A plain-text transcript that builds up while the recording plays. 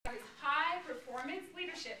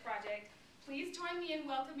Leadership Project. Please join me in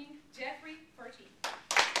welcoming Jeffrey Purtee.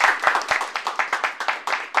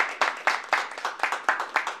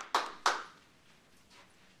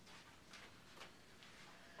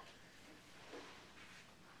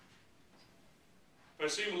 If I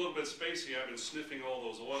seem a little bit spacey, I've been sniffing all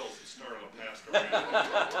those oils that Starla passed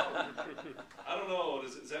around. I don't know,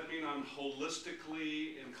 does that mean I'm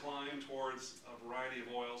holistically inclined towards a variety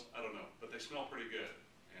of oils? I don't know, but they smell pretty good,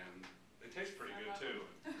 and they taste pretty good too.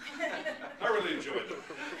 I really enjoyed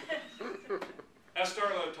them. As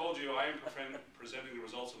Starla told you, I am presenting the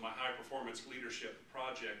results of my High Performance Leadership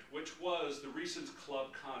Project, which was the recent club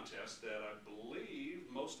contest that I believe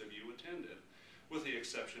most of you attended, with the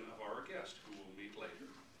exception of our guest, who we'll meet later.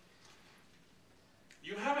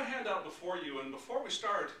 You have a handout before you, and before we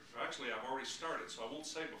start, actually I've already started, so I won't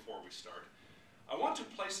say before we start. I want to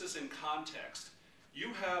place this in context.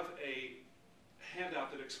 You have a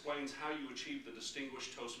handout that explains how you achieve the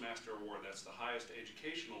Distinguished Toastmaster Award. That's the highest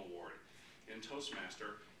educational award in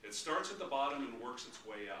Toastmaster. It starts at the bottom and works its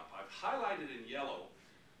way up. I've highlighted in yellow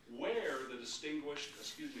where the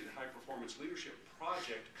the High Performance Leadership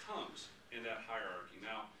Project comes in that hierarchy.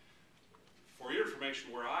 Now, for your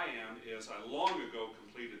information, where I am is I long ago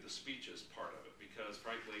completed the speeches part of it because,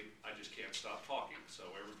 frankly, I just can't stop talking.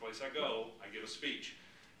 So every place I go, I give a speech.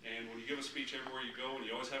 And when you give a speech everywhere you go and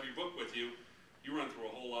you always have your book with you, you run through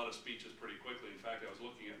a whole lot of speeches pretty quickly. In fact, I was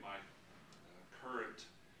looking at my current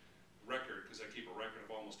record, because I keep a record of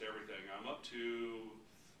almost everything. I'm up to,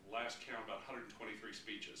 last count, about 123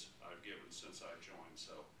 speeches I've given since I joined.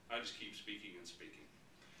 So I just keep speaking and speaking.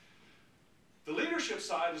 The leadership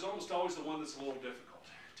side is almost always the one that's a little difficult.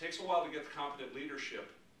 It takes a while to get the Competent Leadership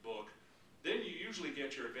book. Then you usually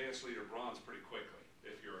get your Advanced Leader Bronze pretty quickly,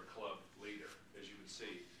 if you're a club leader, as you would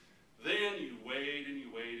see. Then you wait and you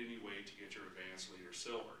wait and you wait to get your Advanced Leader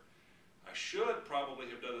Silver. I should probably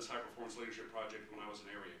have done this High Performance Leadership Project when I was an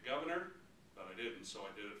area governor, but I didn't, so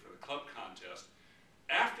I did it for the club contest.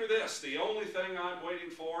 After this, the only thing I'm waiting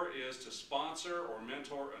for is to sponsor or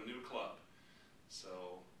mentor a new club.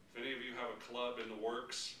 So if any of you have a club in the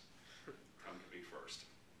works, come to me first.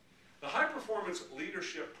 The High Performance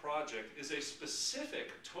Leadership Project is a specific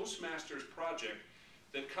Toastmasters project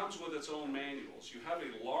that comes with its own manuals. You have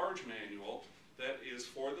a large manual that is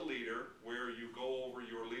for the leader, where you go over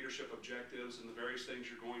your leadership objectives and the various things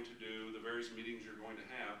you're going to do, the various meetings you're going to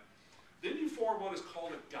have. Then you form what is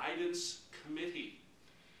called a guidance committee.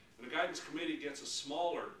 And the guidance committee gets a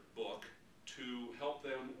smaller book to help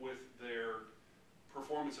them with their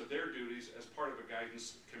performance of their duties as part of a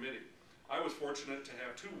guidance committee. I was fortunate to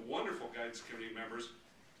have two wonderful guidance committee members,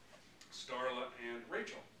 Starla and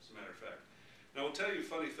Rachel, as a matter of fact. Now, I'll tell you a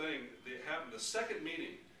funny thing that happened the second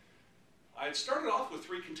meeting. I had started off with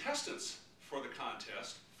 3 contestants for the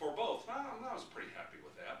contest, for both. I was pretty happy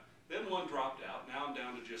with that. Then one dropped out. Now I'm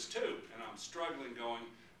down to just 2, and I'm struggling going,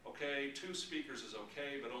 okay, 2 speakers is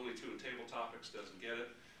okay, but only 2 in table topics doesn't get it.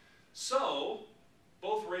 So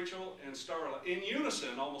both Rachel and Starla, in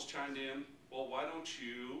unison, almost chimed in, well, why don't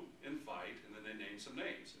you invite, and then they named some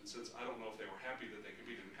names. And since I don't know if they were happy that they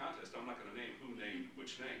competed in the contest, I'm not going to name who named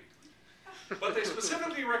which name. But they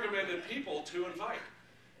specifically recommended people to invite.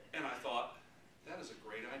 And I thought, that is a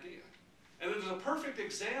great idea. And it is a perfect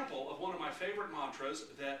example of one of my favorite mantras,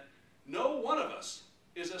 that no one of us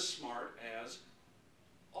is as smart as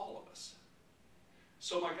all of us.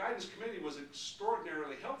 So my guidance committee was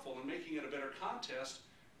extraordinarily helpful in making it a better contest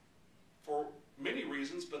for many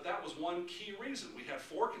reasons, but that was one key reason. We had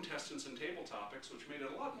 4 contestants in table topics, which made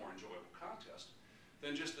it a lot more enjoyable contest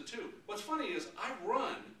than just the 2. What's funny is I've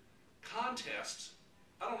run contests,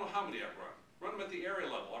 I don't know how many I've run. Run them at the area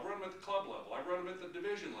level, I've run them at the club level, I've run them at the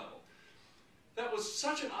division level. That was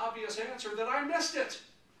such an obvious answer that I missed it.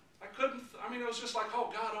 It was just like,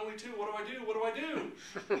 oh God, only 2, what do I do, what do I do?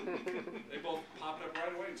 They both popped up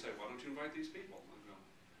right away and said, why don't you invite these people?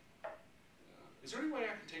 I go, is there any way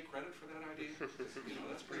I can take credit for that idea?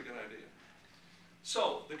 That's a pretty good idea.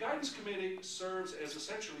 So, the guidance committee serves as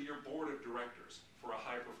essentially your board of directors for a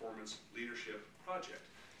high performance leadership project.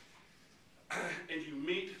 And you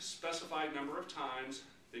meet a specified number of times,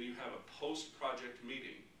 then you have a post-project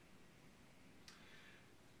meeting,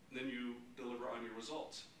 and then you deliver on your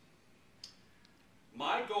results.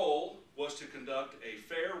 My goal was to conduct a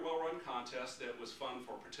fair, well-run contest that was fun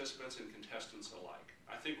for participants and contestants alike.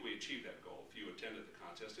 I think we achieved that goal. If you attended the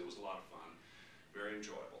contest, it was a lot of fun, very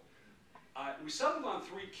enjoyable. We settled on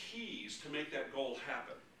 3 keys to make that goal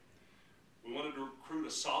happen. We wanted to recruit a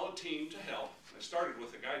solid team to help. I started with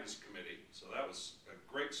the guidance committee, so that was a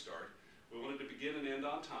great start. We wanted to begin and end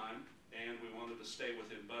on time, and we wanted to stay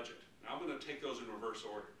within budget. Now I'm going to take those in reverse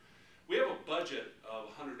order. We have a budget of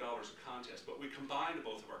 $100 a contest, but we combined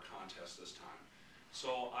both of our contests this time.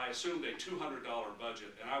 So I assumed a $200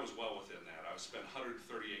 budget, and I was well within that. I spent $138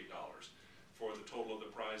 for the total of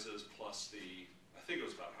the prizes plus the, I think it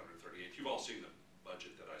was about $138. You've all seen the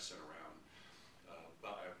budget that I sent around.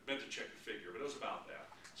 I meant to check the figure, but it was about that.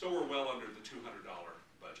 So we're well under the $200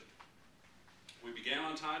 budget. We began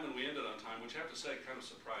on time and we ended on time, which I have to say kind of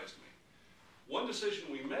surprised me. One decision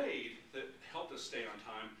we made that helped us stay on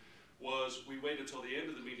time was we waited till the end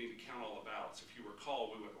of the meeting to count all the ballots. If you recall,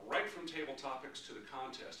 we went right from table topics to the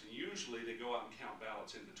contest, and usually they go out and count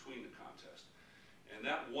ballots in between the contest. And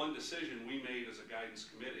that one decision we made as a guidance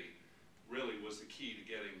committee really was the key to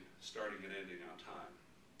getting starting and ending on time.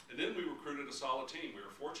 And then we recruited a solid team. We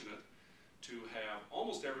were fortunate to have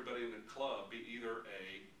almost everybody in the club be either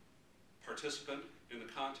a participant in the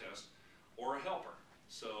contest or a helper.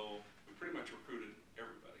 So we pretty much recruited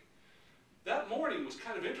everybody. That morning was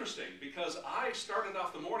kind of interesting because I started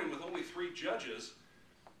off the morning with only 3 judges,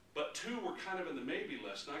 but 2 were kind of in the maybe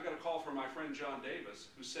list. And I got a call from my friend John Davis,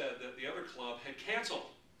 who said that the other club had canceled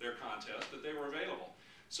their contest, that they were available.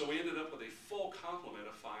 So we ended up with a full complement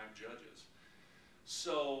of 5 judges.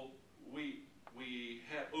 So we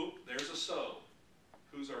had, there's a so.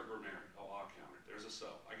 Who's our grammarian? Oh, I'll count it. There's a so.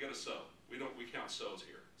 I get a so. We count so's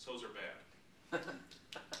here. So's are bad.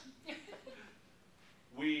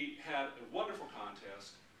 We had a wonderful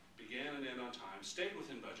contest, began and ended on time, stayed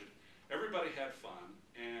within budget. Everybody had fun,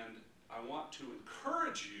 and I want to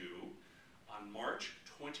encourage you on March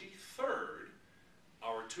 23rd,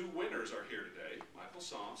 our 2 winners are here today, Michael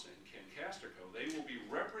Somps and Ken Casterco. They will be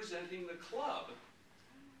representing the club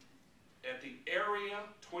at the Area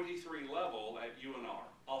 23 level at UNR.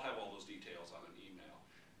 I'll have all those details on an email,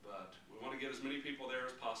 but we want to get as many people there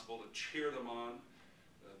as possible to cheer them on.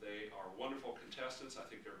 They are wonderful contestants. I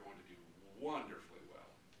think they're going to do wonderfully well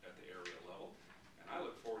at the area level, and I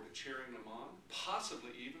look forward to cheering them on, possibly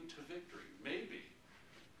even to victory. Maybe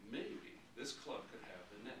this club could have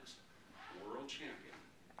the next world champion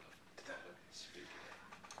of public speaking.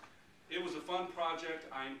 It was a fun project.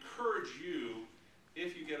 I encourage you,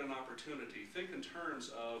 if you get an opportunity, think in terms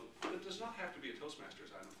of, it does not have to be a Toastmasters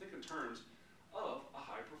item, think in terms of a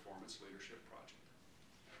high-performance leadership project.